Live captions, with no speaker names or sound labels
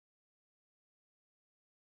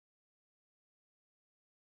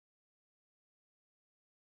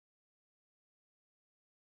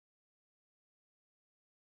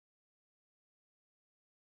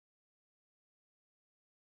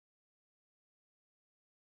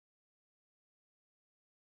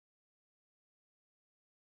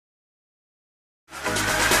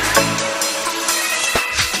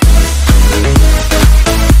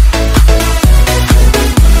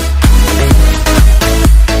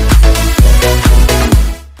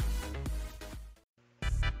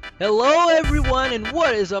Hello everyone, and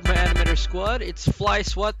what is up my animator squad? It's Fly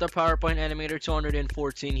Swat, the PowerPoint Animator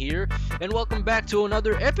 214 here, and welcome back to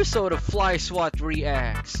another episode of Fly Swat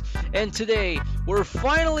Reacts. And today, we're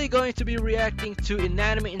finally going to be reacting to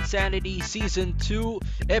Inanimate Insanity Season 2,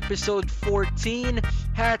 Episode 14,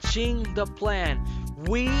 Hatching the Plan.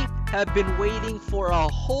 We have been waiting for a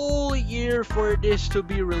whole year for this to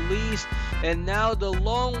be released, and now the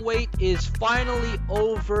long wait is finally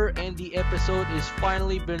over and the episode is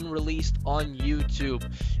finally been released on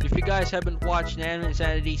YouTube. If you guys haven't watched Inanimate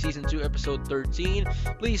Insanity Season 2 Episode 13,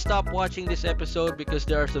 please stop watching this episode because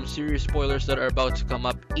there are some serious spoilers that are about to come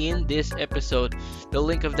up in this episode. The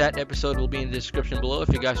link of that episode will be in the description below if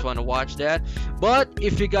you guys want to watch that. But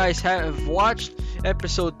if you guys have watched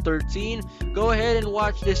Episode 13, go ahead and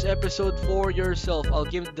watch this episode for yourself. I'll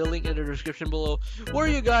give the link in the description below where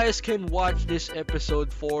you guys can watch this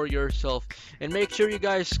episode for yourself. And make sure you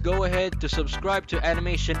guys go ahead to subscribe to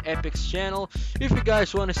AnimationEpic's channel if you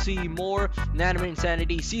guys want to see more Inanimate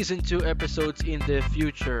Insanity Season 2 episodes in the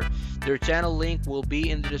future. Their channel link will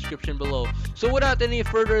be in the description below. So without any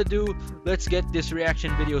further ado, let's get this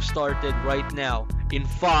reaction video started right now. In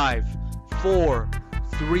 5, 4,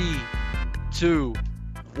 3, 2,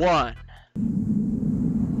 1.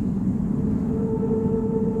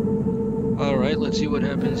 Alright, let's see what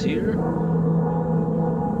happens here.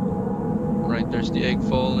 Right, there's the egg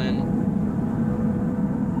falling.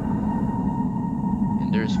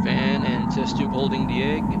 And there's Fan and test tube holding the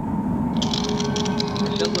egg.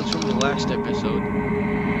 That one's from the last episode.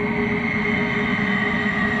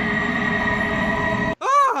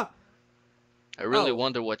 Ah! I really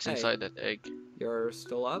wonder what's inside that egg. You're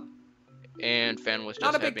still up? And Fan was just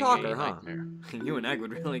Not a big having talker, a huh? nightmare. You and Egg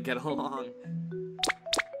would really get along.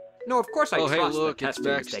 No, of course I Oh, hey, trust look, that it's Test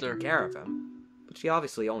Tube is Baxter. taking care of him. But she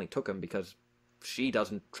obviously only took him because she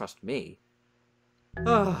doesn't trust me.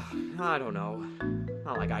 I don't know.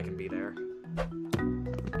 Not like I can be there.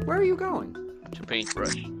 Where are you going? To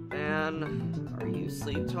paintbrush. And are you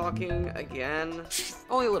sleep talking again?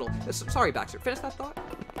 Only a little. Sorry, Baxter. Finish that thought.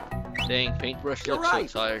 Dang, paintbrush You're looks right.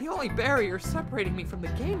 so tired. The only barrier separating me from the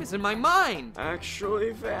game is in my mind.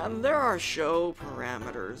 Actually, Van, there are show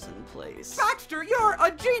parameters in place. Baxter, you're a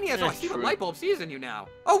genius! Oh, I That's see the true. light bulb sees in you now.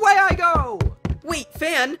 Away I go! Wait,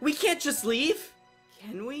 Van, we can't just leave?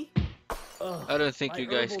 Can we? I don't think you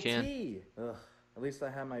guys can. Ugh, at least I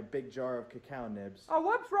have my big jar of cacao nibs. Oh,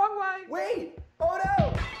 whoops, wrong way! Wait! Oh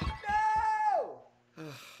no!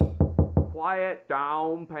 No! Quiet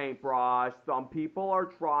down, paintbrush. Some people are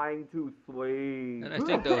trying to sleep. And I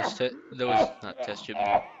think that was not test tube.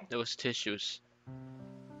 That was tissues.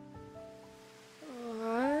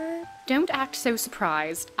 What? Don't act so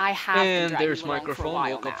surprised. I have been And dragging there's you along for a microphone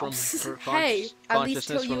while woke up now. from her Hey, at least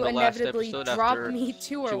till consciousness from you the last inevitably episode drop after me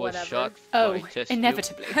too or she was whatever. shot Oh, by test tube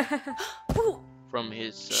inevitably. Ooh, from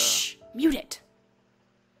his shh, mute it.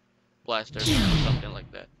 blaster or something like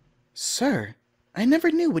that. Sir, I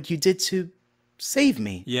never knew what you did to save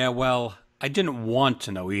me. Yeah, well, I didn't want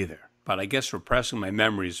to know either, but I guess repressing my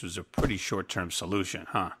memories was a pretty short-term solution,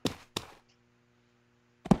 huh?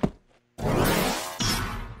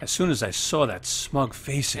 As soon as I saw that smug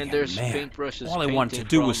face And again, there's man, paintbrushes all I wanted to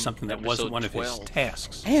painting do was from something that wasn't episode one of his 12.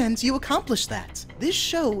 tasks. And you accomplished that. This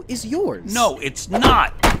show is yours. No, it's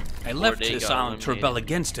not! I left they this got island to rebel eliminated.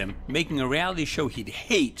 against him, making a reality show he'd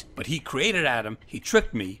hate, but he created Adam, he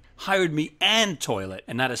tricked me, hired me and Toilet,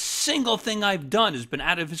 and not a single thing I've done has been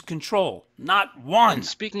out of his control. Not one! And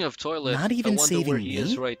speaking of toilet, Not even I wonder saving where he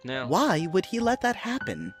is me? right now. Why would he let that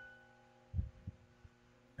happen?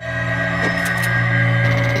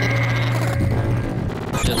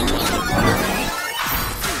 Just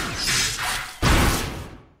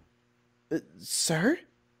Sir?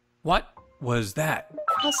 What was that?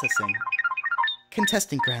 Processing.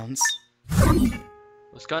 Contesting grounds.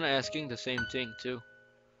 was kind of asking the same thing too.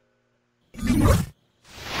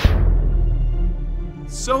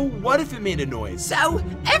 So what if it made a noise? So,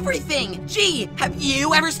 everything! Gee, have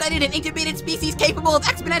you ever studied an incubated species capable of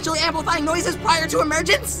exponentially amplifying noises prior to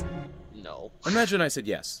emergence? No. Imagine I said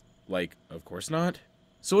yes. Like, of course not.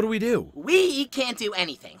 So what do we do? We can't do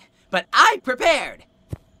anything, but I'm prepared!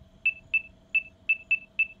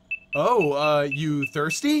 Oh, you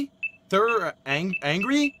thirsty?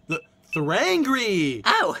 Angry? Thrangry!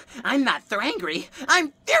 Oh, I'm not thrangry.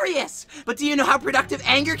 I'm furious! But do you know how productive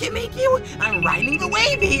anger can make you? I'm riding the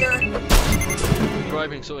wave here!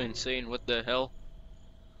 Driving so insane, what the hell?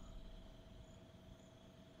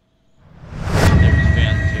 There's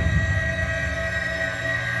Fan too.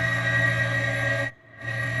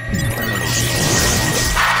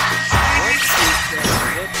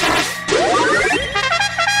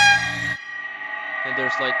 And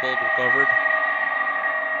there's light bulb recovered.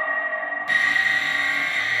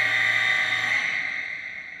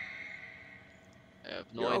 I have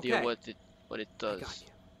no You're idea okay. what it I got does. you.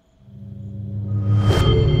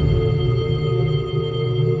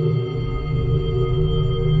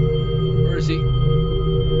 Where is he?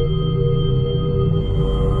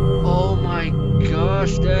 Oh my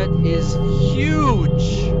gosh, that is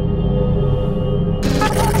huge!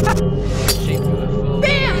 Shape UFO.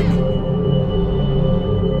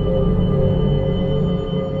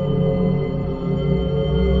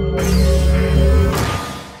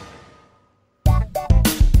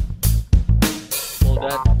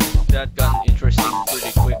 Well, that got interesting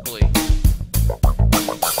pretty quickly.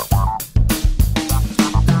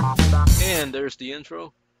 And there's the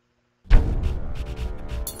intro.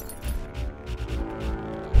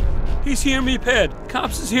 He's here, me ped.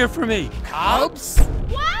 Cops is here for me. Cops?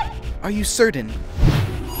 What? Are you certain?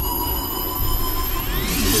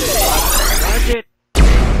 Target!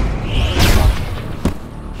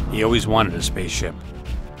 He always wanted a spaceship.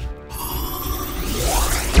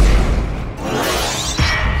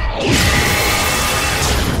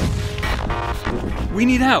 We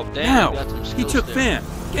need out, Damn, now! you got some He skills took there. Fan.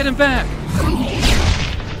 Get him back!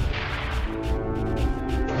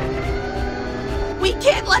 We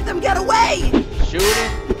can't let them get away! Shoot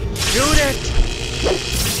it! Shoot it!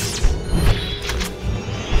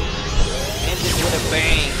 End it with a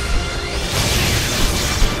bang!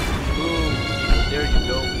 Boom! There you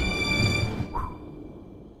go.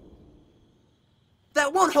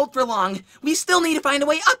 That won't hold for long. We still need to find a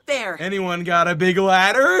way up there. Anyone got a big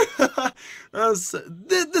ladder? This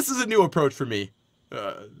is a new approach for me.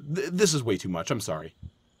 This is way too much. I'm sorry.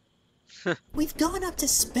 We've gone up to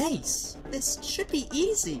space. This should be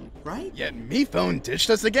easy, right? Yet me phone ditched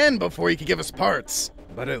us again before he could give us parts.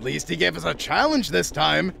 But at least he gave us a challenge this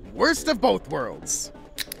time. Worst of both worlds.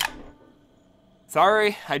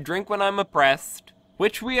 Sorry, I drink when I'm oppressed.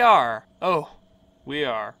 Which we are. Oh, we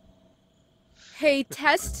are. Hey,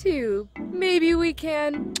 test tube. Maybe we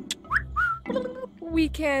can... We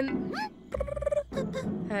can...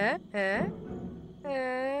 Huh?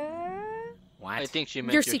 What? I think she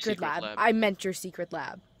meant Your secret lab. I meant your secret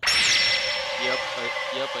lab. Yep,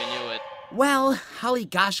 I knew it. Well, holly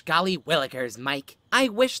gosh golly willikers, Mike. I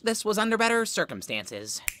wish this was under better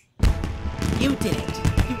circumstances. You did it.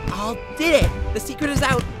 You all did it. The secret is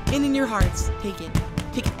out and in your hearts. Take it.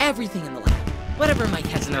 Take everything in the lab. Whatever Mike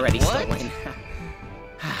hasn't already What? stolen.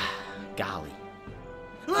 Golly.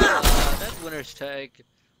 That winner's tag,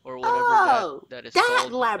 or whatever that is that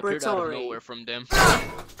called, appeared out of laboratory. nowhere from them.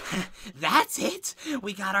 That's it!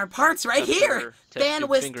 We got our parts right After here! Test Van Tube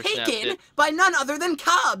was finger snapped taken it. by none other than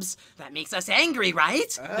Cubs! That makes us angry,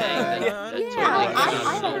 right? Dang, that totally I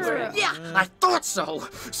got heard over. it. Yeah, I thought so!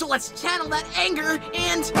 So let's channel that anger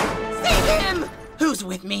and save him! Who's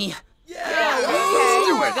with me?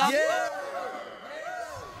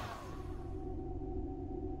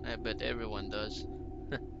 I bet everyone does.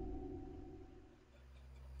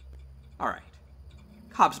 Alright.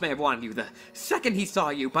 Hobbs may have wanted you the second he saw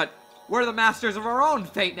you, but we're the masters of our own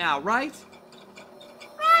fate now, right?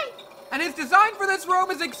 Right! And his design for this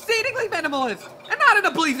room is exceedingly minimalist, and not in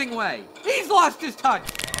a pleasing way. He's lost his touch!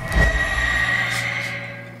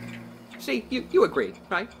 See, you agreed,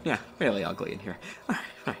 right? Yeah, really ugly in here.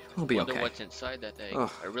 Alright, we'll be Wonder okay. what's inside that egg.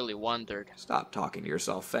 Ugh. I really wondered. Stop talking to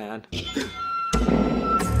yourself, Fan.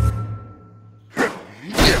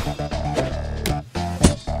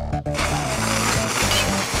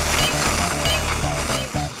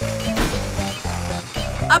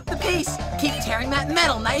 Up the pace! Keep tearing that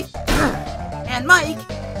metal knife! And Mike,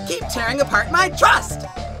 keep tearing apart my trust!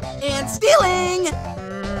 And stealing!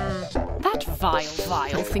 That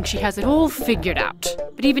vile thinks she has it all figured out.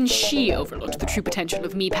 But even she overlooked the true potential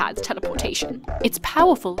of Meepad's teleportation. It's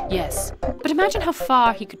powerful, yes. But imagine how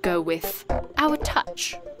far he could go with our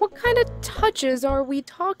touch. What kind of touches are we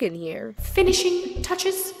talking here? Finishing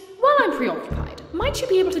touches? While I'm preoccupied, might you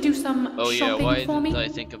be able to do some Oh yeah, shopping why for me? didn't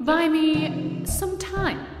I think of Buy that? me some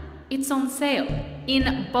time. It's on sale.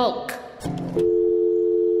 In bulk.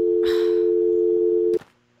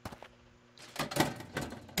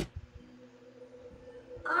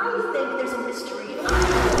 I think there's a mystery. I'm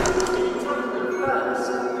interested in tackling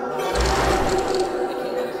first.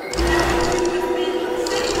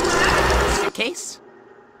 Suitcase?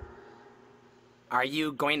 Are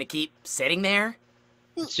you going to keep sitting there?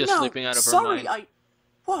 It's just no, slipping out of her sorry, mind.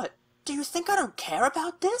 What? Do you think I don't care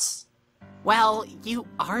about this? Well, you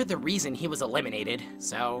are the reason he was eliminated,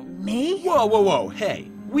 so... Me? Whoa,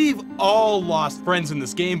 hey. We've all lost friends in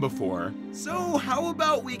this game before. So how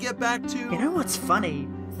about we get back to... You know what's funny?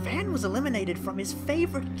 Van was eliminated from his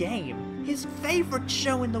favorite game, his favorite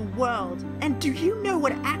show in the world. And do you know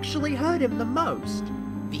what actually hurt him the most?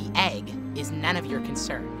 The egg is none of your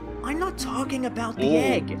concern. I'm not talking about the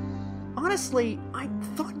egg. Honestly, I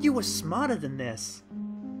thought you were smarter than this.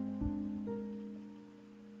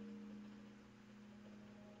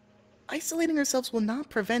 Isolating ourselves will not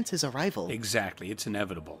prevent his arrival. Exactly, it's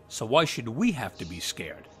inevitable. So why should we have to be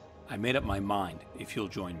scared? I made up my mind, if you'll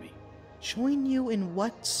join me. Join you in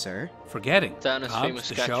what, sir? Forgetting. Thanos' Cobbs, famous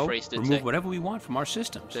the show, catchphrase, remove whatever we want from our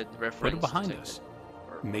systems. Put it behind us.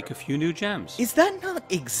 Make a few new gems. Is that not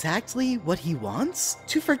exactly what he wants?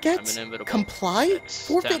 To forget, comply,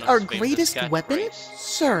 forfeit Thanos' our famous greatest weapon? catchphrase.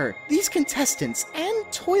 Sir, these contestants and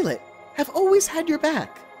Toilet have always had your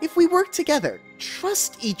back. If we work together,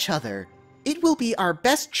 trust each other, it will be our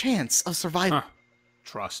best chance of survival.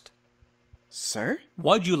 Trust. Sir?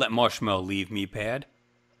 Why'd you let Marshmallow leave me, Pad?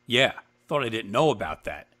 Yeah, thought I didn't know about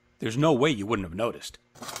that. There's no way you wouldn't have noticed.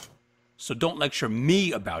 So don't lecture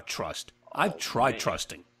me about trust. I've tried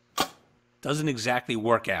trusting. Doesn't exactly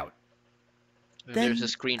work out. Then, There's a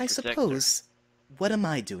screen I protector. suppose, what am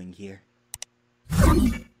I doing here?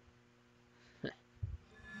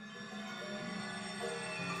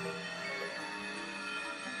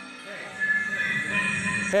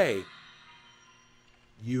 Hey.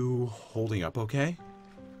 You holding up okay?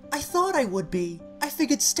 I thought I would be. I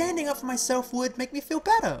figured standing up for myself would make me feel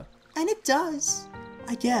better. And it does,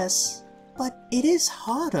 I guess. But it is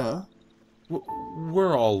harder.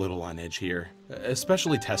 We're all a little on edge here.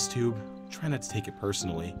 Especially Test Tube. Try not to take it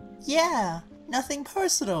personally. Yeah, nothing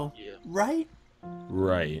personal, right?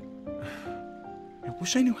 Right. I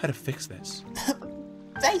wish I knew how to fix this.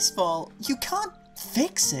 Baseball, you can't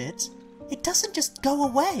fix it. It doesn't just go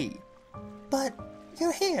away. But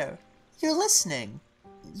you're here. You're listening.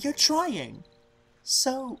 You're trying.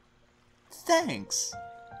 So, thanks.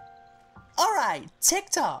 Alright,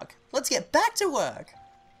 TikTok. Let's get back to work.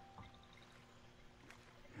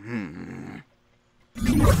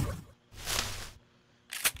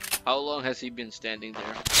 How long has he been standing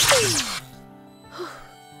there?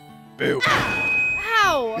 Boo.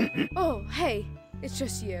 Ow! Oh, hey, it's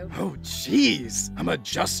just you. Oh, jeez. I'm a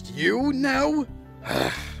just you now?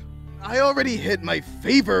 I already hit my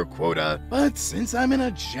favor quota, but since I'm in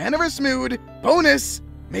a generous mood, bonus,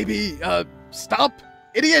 maybe, stop,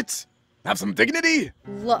 idiot! Have some dignity!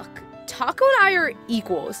 Look, Taco and I are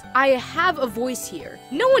equals. I have a voice here.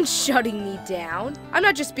 No one's shutting me down. I'm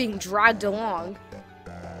not just being dragged along.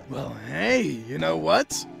 Well, hey, you know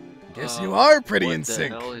what? Guess you are pretty in What the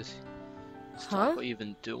sync. hell is Taco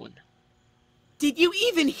even doing? Did you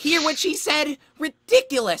even hear what she said?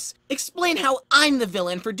 Ridiculous! Explain how I'm the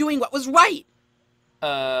villain for doing what was right!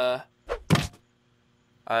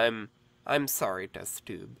 I'm sorry, Test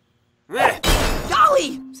Tube.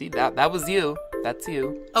 Golly! See, that was you. That's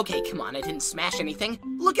you. Okay, come on, I didn't smash anything.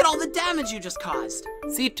 Look at all the damage you just caused.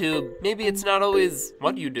 See, Tube, maybe it's not always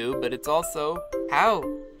what you do, but it's also how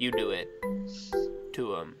you do it.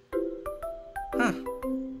 To him. Huh.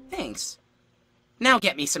 Thanks. Now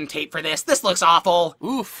get me some tape for this. This looks awful.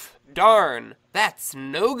 Oof. Darn. That's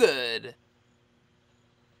no good.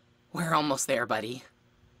 We're almost there, buddy.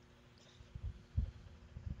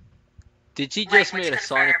 Did she just make a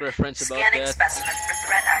Sonic reference about Scanning that? specimen for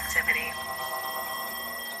threat activity.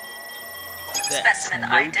 That's Specimen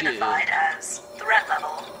no identified as threat level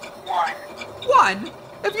 1. 1?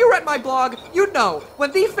 If you read my blog, you'd know.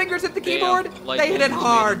 When these fingers hit the keyboard, like they hit it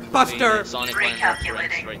hard, Buster. Sonic line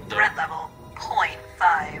reference right there. Threat level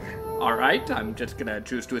 0.5. Alright, I'm just gonna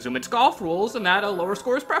choose to assume it's golf rules and that a lower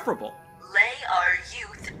score is preferable. Lay our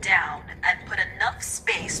youth down and put enough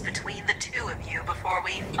space between the two of you before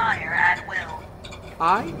we fire at will.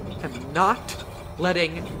 I am not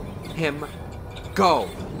letting him go.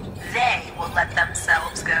 They will let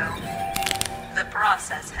themselves go. The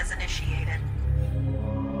process has initiated.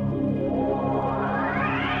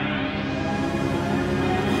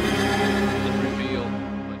 Reveal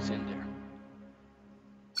what's in there.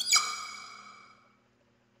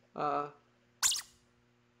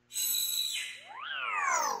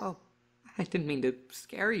 Oh, I didn't mean to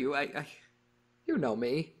scare you. You know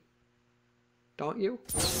me. Don't you?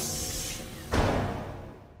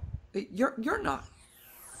 You're not.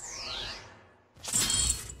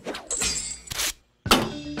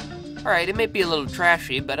 Alright, it may be a little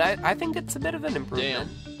trashy, but I think it's a bit of an improvement.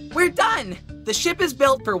 Damn. We're done! The ship is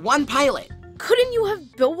built for one pilot. Couldn't you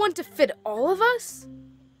have built one to fit all of us?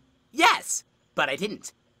 Yes, but I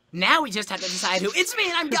didn't. Now we just have to decide who. It's me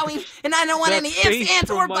and I'm going, and I don't want any ifs, face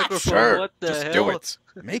ands, or from buts. microphone. Sure, What the just hell? do it.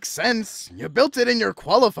 Makes sense. You built it and you're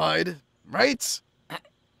qualified, right?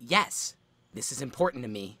 Yes. This is important to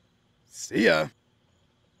me. See ya.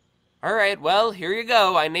 Alright, well, here you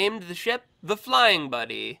go. I named the ship the Flying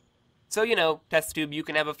Buddy. So, you know, test tube, you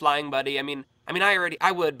can have a flying buddy.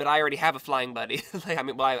 I would, but I already have a flying buddy.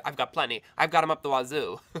 I've got plenty. I've got him up the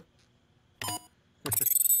wazoo.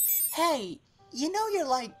 Hey, you know you're,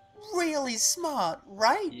 like, really smart,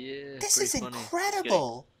 right? Yeah, This is pretty funny.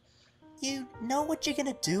 incredible. You know what you're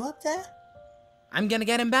gonna do up there? I'm gonna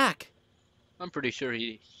get him back. I'm pretty sure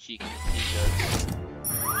he does.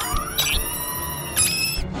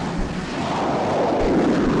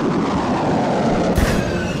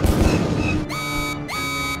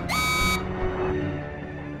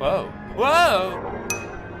 Whoa. Whoa!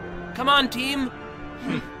 Come on, team.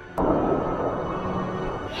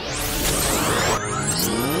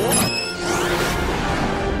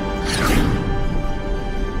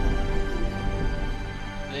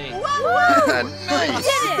 Nice!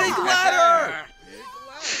 Big ladder!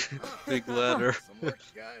 Big ladder.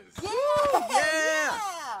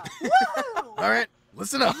 Alright,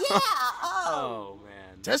 listen up. Oh,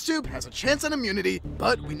 man. Test tube has a chance at immunity,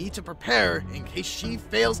 but we need to prepare in case she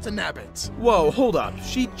fails to nab it. Whoa, hold up.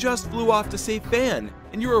 She just flew off to save Fan,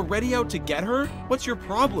 and you're already out to get her? What's your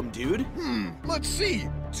problem, dude? Let's see,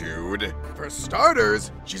 dude. For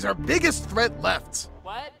starters, she's our biggest threat left.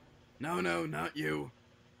 What? No, not you.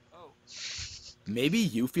 Maybe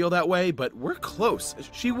you feel that way, but we're close.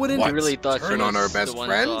 She wouldn't... What? really thought she Turn on was our the best one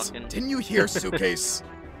friend? talking. Didn't you hear, Suitcase?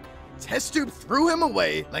 Test tube threw him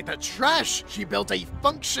away like the trash she built a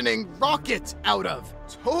functioning rocket out of.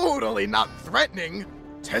 Totally not threatening.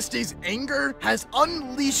 Testy's anger has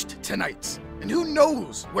unleashed tonight, and who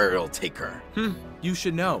knows where it'll take her. You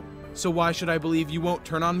should know. So why should I believe you won't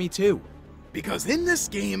turn on me too? Because in this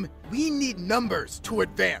game, we need numbers to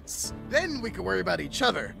advance. Then we can worry about each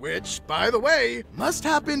other, which, by the way, must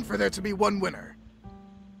happen for there to be one winner.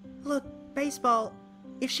 Look, Baseball,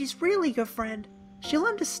 if she's really your friend, she'll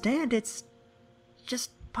understand it's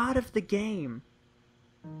just part of the game.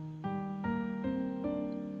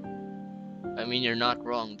 I mean, you're not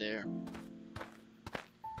wrong there.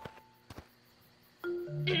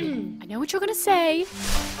 I know what you're gonna say.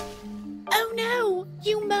 Oh no!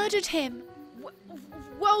 You murdered him!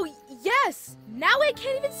 Well, yes! Now I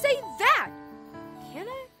can't even say that! Can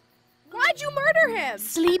I? Why'd you murder him?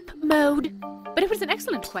 Sleep mode. But it was an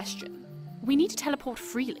excellent question. We need to teleport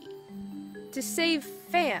freely. To save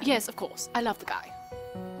Fan. Yes, of course. I love the guy.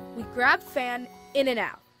 We grab Fan in and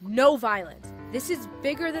out. No violence. This is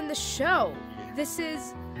bigger than the show. This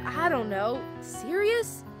is, I don't know,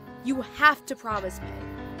 serious? You have to promise me.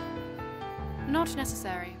 Not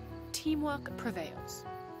necessary. Teamwork prevails.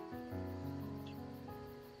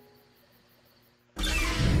 You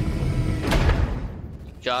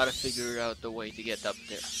gotta figure out the way to get up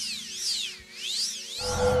there.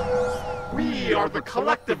 We are the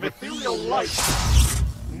collective ethereal light,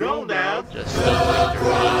 known as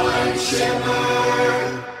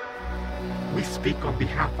We speak on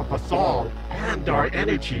behalf of us all and our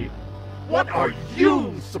energy. What are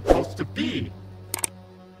you supposed to be?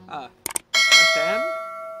 I'm Fan.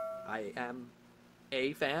 I am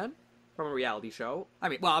a fan from a reality show. I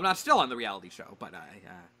mean, well, I'm not still on the reality show, but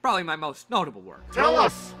probably my most notable work. Tell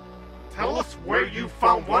us where you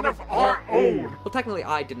found one of our own. Well, technically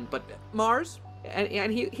I didn't, but Mars,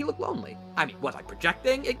 and he looked lonely. I mean, was I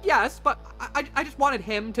projecting? Yes, but I just wanted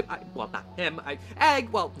him to, well, not him, Egg,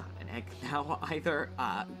 well, not an egg now either.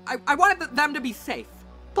 I wanted them to be safe.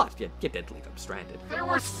 Plus, you did leave them stranded. They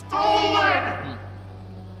were stolen!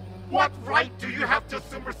 What right do you have to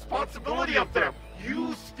assume responsibility of them?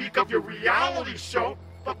 You speak of your reality show,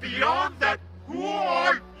 but beyond that, who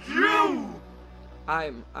are you?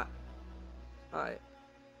 I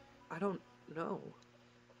don't know.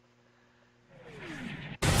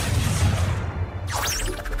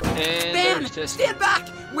 And Ben, there's just stand back!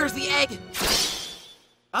 Where's the egg?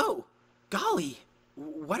 Oh, golly.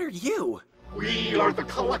 What are you? We are the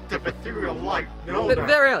collective ethereal light. Know that.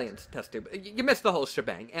 They're aliens, test tube. You missed the whole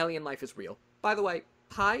shebang. Alien life is real. By the way,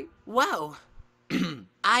 hi. Whoa.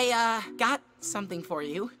 I, got something for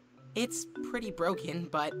you. It's pretty broken,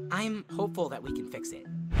 but I'm hopeful that we can fix it.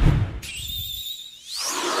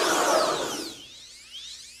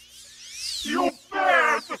 You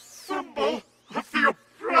bear the symbol of the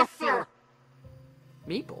oppressor!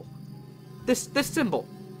 Meeple? This symbol.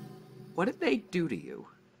 What did they do to you?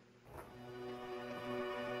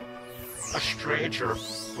 A stranger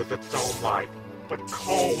with its own life, but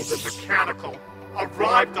cold and mechanical,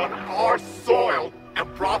 arrived on our soil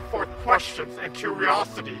and brought forth questions and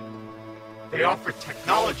curiosity. They offered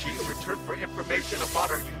technology in return for information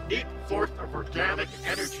about our unique source of organic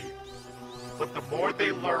energy. But the more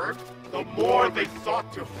they learned, the more they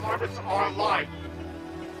sought to harness our light.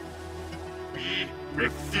 We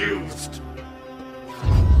refused.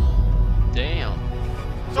 Damn.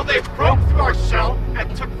 So they broke through our shell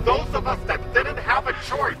and took those of us that didn't have a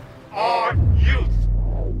choice, our youth.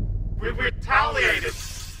 We retaliated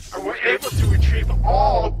and were able to retrieve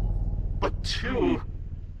all but 2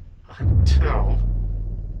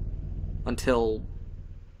 until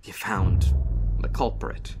you found the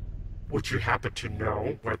culprit. Would you happen to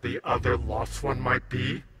know where the other lost one might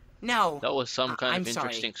be? No. That was some kind I'm of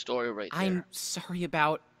interesting story right there. I'm sorry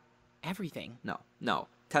about everything. No.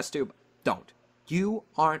 Test tube, don't. You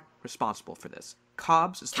aren't responsible for this.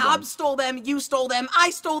 Cobbs is the Cobbs one... stole them, you stole them, I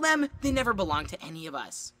stole them. They never belonged to any of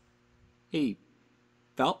us. He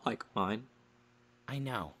felt like mine. I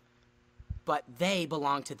know. But they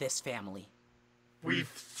belong to this family.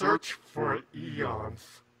 We've searched for eons.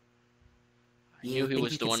 I knew he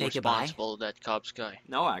was the one responsible, that Cobbs guy.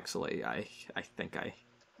 No, actually, I think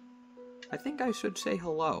I should say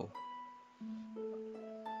hello.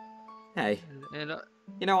 Hey. And,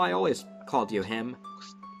 you know, I always called you him.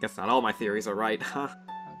 Guess not all my theories are right, huh?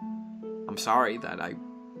 I'm sorry that I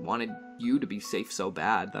wanted you to be safe so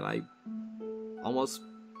bad that I almost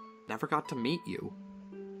never got to meet you.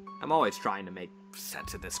 I'm always trying to make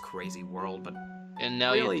sense of this crazy world, but and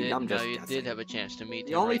now really, you did. I'm just now you guessing. did have a chance to meet him.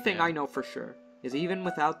 The only right thing now. I know for sure is even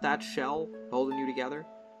without that shell holding you together,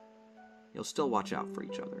 you'll still watch out for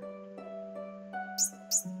each other.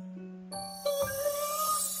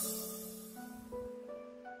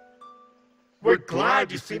 We're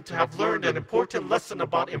glad you seem to have learned an important lesson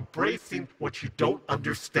about embracing what you don't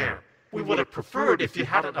understand. We would have preferred if you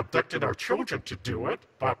hadn't abducted our children to do it,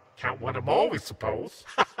 but can't win them all, we suppose.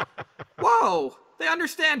 Whoa! They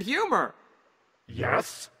understand humor!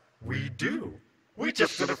 Yes, we do. We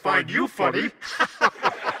just didn't find you funny.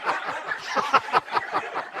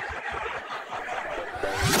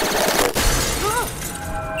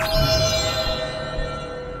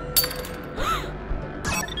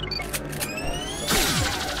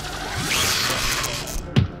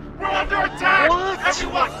 We're under attack! What?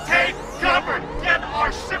 Everyone, take cover! Get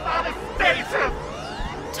our ship out of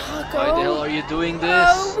stasis! Taco. Why the hell are you doing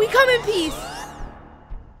this? We come in peace.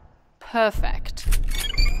 Perfect.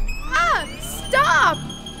 Ah! Stop!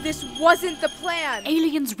 This wasn't the plan.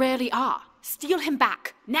 Aliens rarely are. Steal him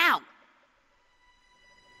back, now!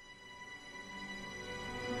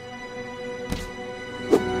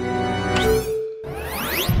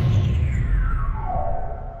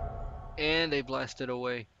 And they blasted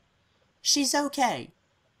away. She's okay.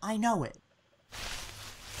 I know it.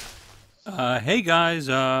 Hey guys,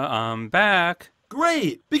 I'm back.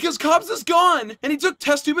 Great, because Cobbs is gone, and he took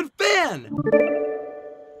Test Tube and Fan.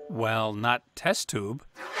 Well, not test tube.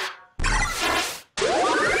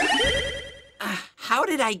 How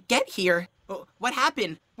did I get here? What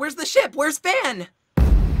happened? Where's the ship? Where's Fan?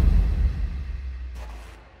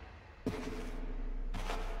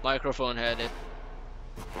 Microphone had it.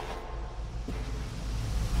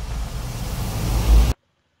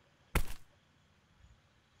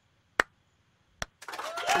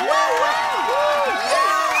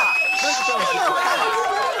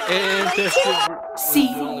 See,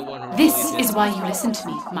 this is why you listen to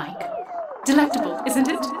me, Mike. Delectable, isn't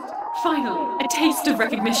it? Finally, a taste of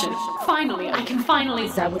recognition. Finally, I can finally...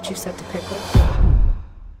 Is that what you said to Pickle?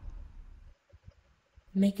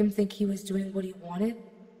 Make him think he was doing what he wanted?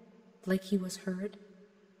 Like he was heard?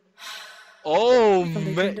 Oh,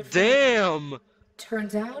 damn!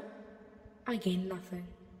 Turns out, I gained nothing.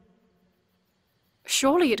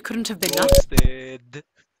 Surely it couldn't have been Busted.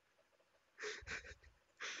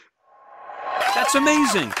 That's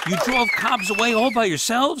amazing! You drove Cobbs away all by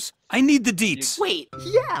yourselves? I need the deets. Wait.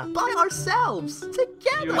 Yeah, by ourselves,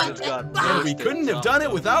 together. And we couldn't have done it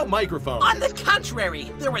without microphone. On the contrary,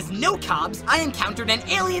 there was no Cobbs. I encountered an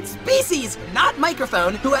alien species, not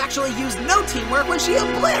Microphone, who actually used no teamwork when she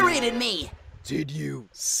obliterated me. Did you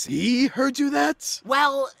see her do that?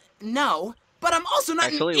 Well, no. But I'm also not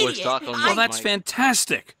Actually, an it was idiot. Taco. Well, that's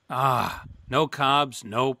fantastic. No Cobbs,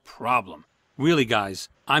 no problem. Really, guys,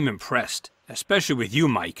 I'm impressed. Especially with you,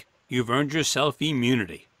 Mike. You've earned yourself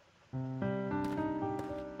immunity.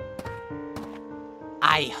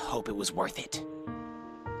 I hope it was worth it.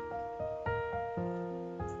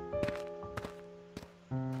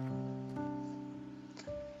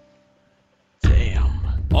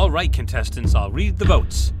 Damn. All right, contestants, I'll read the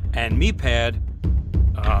votes. And Meepad,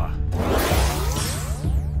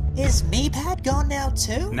 Is Meepad gone now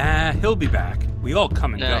too? nah, he'll be back. We all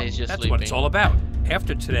come and Nah, go. he's just That's what it's sleeping. all about.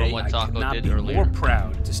 After today, what I Taco cannot did be earlier. more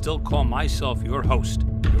proud to still call myself your host.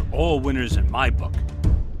 You're all winners in my book.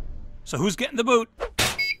 So who's getting the boot?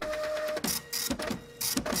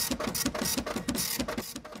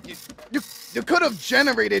 You could have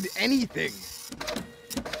generated anything.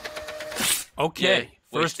 Okay, Yeah,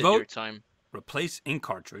 first wasted your vote, time. replace ink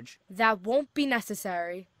cartridge. That won't be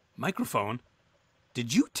necessary. Microphone,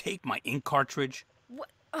 did you take my ink cartridge? What?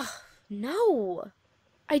 No.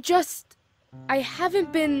 I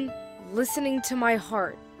haven't been listening to my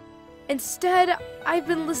heart. Instead, I've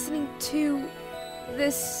been listening to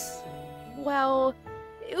this, well,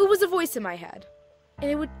 it was a voice in my head. And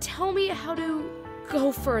it would tell me how to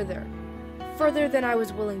go further than I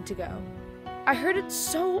was willing to go. I heard it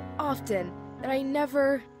so often that I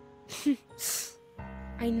never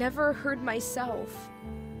heard myself.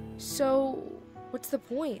 So, what's the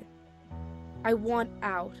point? I want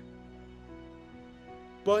out.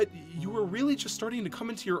 But you were really just starting to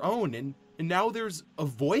come into your own, and now there's a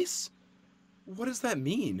voice? What does that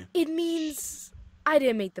mean? It means I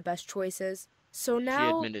didn't make the best choices. So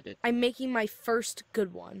now admitted it. I'm making my first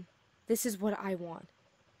good one. This is what I want.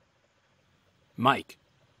 Mike,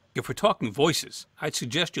 if we're talking voices, I'd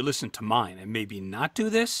suggest you listen to mine and maybe not do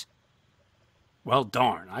this. Well,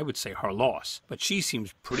 darn, I would say her loss, but she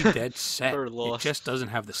seems pretty dead set. Her loss. It just doesn't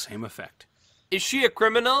have the same effect. Is she a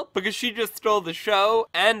criminal? Because she just stole the show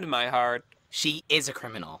and my heart. She is a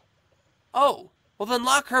criminal. Oh, well then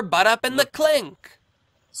lock her butt up in the clink.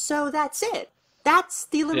 So that's it. That's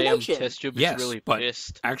the elimination. Damn, Test Tube is Yes, really but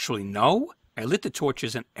pissed. actually no. I lit the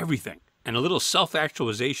torches and everything. And a little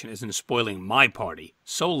self-actualization isn't spoiling my party.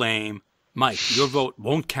 So lame. Mike, your vote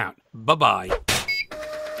won't count. Bye-bye.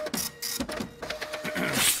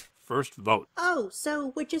 First vote. Oh,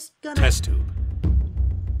 so we're just gonna... Test tube.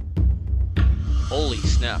 Holy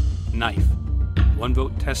snap. Knife. One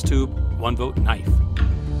vote test tube, one vote knife.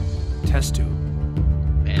 Test tube.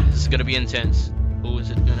 Man, this is gonna be intense. Who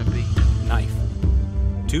is it gonna be? Knife.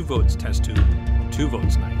 2 votes test tube, 2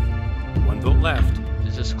 votes knife. 1 vote left.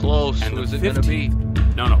 This is close. And Who is the it gonna be?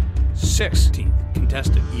 15th, no, 16th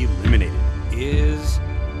contestant eliminated is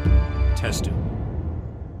test tube.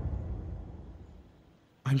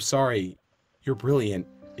 I'm sorry. You're brilliant.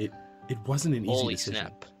 It wasn't an easy Holy decision.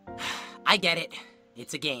 snap. I get it.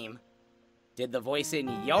 It's a game. Did the voice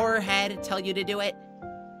in your head tell you to do it?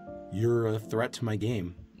 You're a threat to my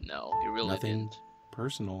game. No, he really Nothing didn't.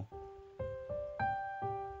 personal.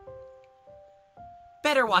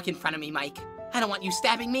 Better walk in front of me, Mike. I don't want you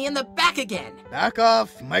stabbing me in the back again. Back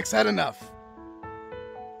off. Mike's had enough.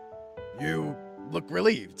 You look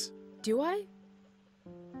relieved. Do I?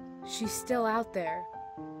 She's still out there.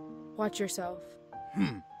 Watch yourself.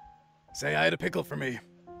 Say hi to Pickle for me.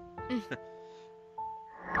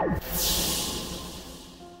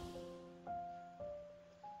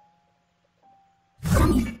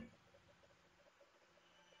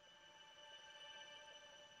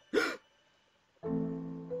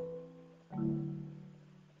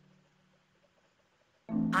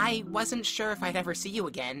 I wasn't sure if I'd ever see you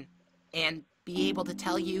again, and be able to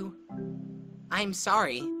tell you, I'm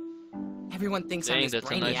sorry. Everyone thinks I'm Dang, this that's a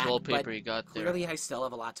brainiac, nice wallpaper but you got there. clearly I still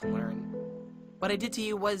have a lot to learn. What I did to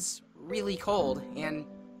you was really cold, and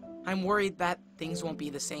I'm worried that things won't be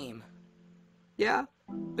the same. Yeah,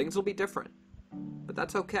 things will be different. But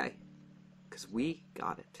that's okay. Because we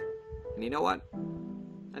got it. And you know what?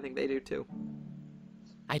 I think they do too.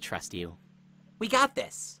 I trust you. We got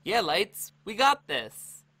this. Yeah, Lights, we got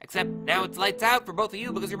this. Except now it's lights out for both of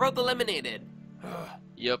you because you're both eliminated.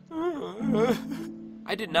 Yep.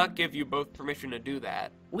 I did not give you both permission to do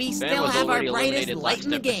that. We Ben still was have our already brightest eliminated light last in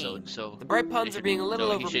the episode, game. so The bright puns are being a little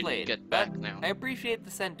so he should overplayed. get back now. I appreciate the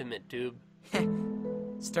sentiment, Tube.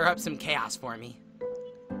 Stir up some chaos for me.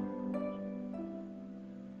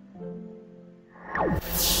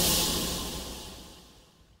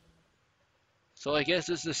 So I guess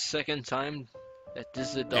this is the second time that this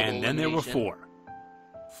is a double And then there were elimination.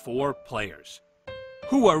 4 players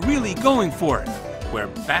who are really going for it. We're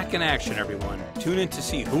back in action, everyone. Tune in to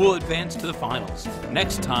see who will advance to the finals.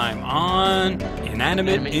 Next time on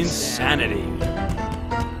Inanimate Insanity.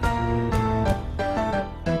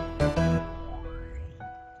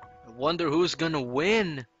 I wonder who's gonna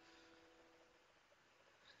win.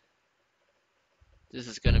 This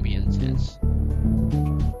is gonna be intense.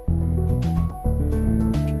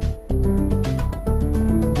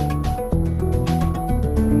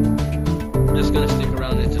 I'm just gonna stick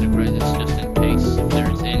around into the credits just in case if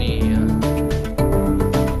there's any.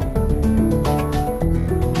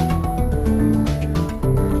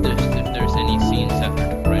 If there's any scenes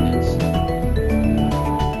after the credits.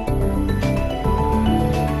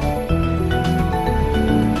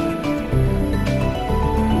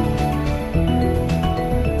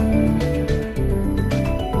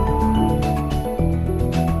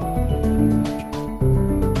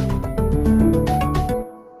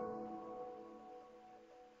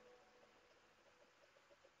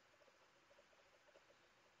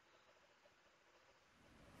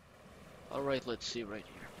 Alright, let's see right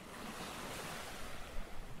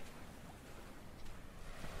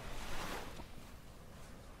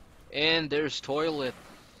here. And there's toilet.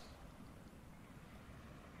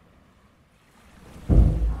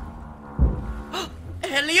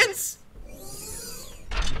 Aliens?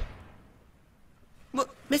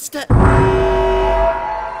 Mr.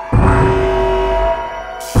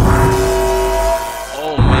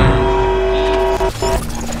 Oh man.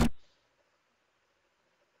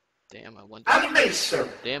 Damn, I wonder.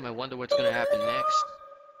 Damn, I wonder what's gonna happen next.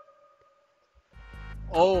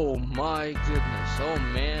 Oh my goodness. Oh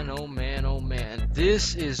man, oh man, oh man.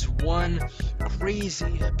 This is one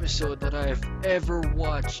crazy episode that I've ever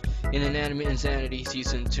watched in Inanimate Insanity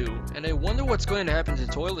Season 2. And I wonder what's going to happen to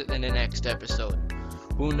Toilet in the next episode.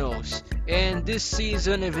 Who knows? And this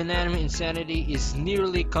season of Inanimate Insanity is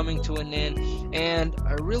nearly coming to an end. And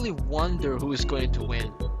I really wonder who's going to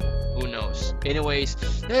win. Who knows? Anyways,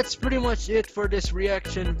 that's pretty much it for this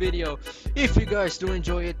reaction video. If you guys do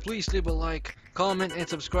enjoy it, please leave a like, comment, and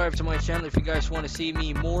subscribe to my channel if you guys want to see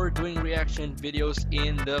me more doing reaction videos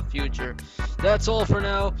in the future. That's all for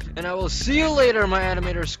now, and I will see you later, my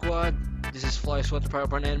animator squad. This is Swat, the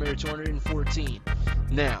PowerPoint Animator 214.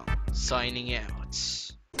 Now, signing out.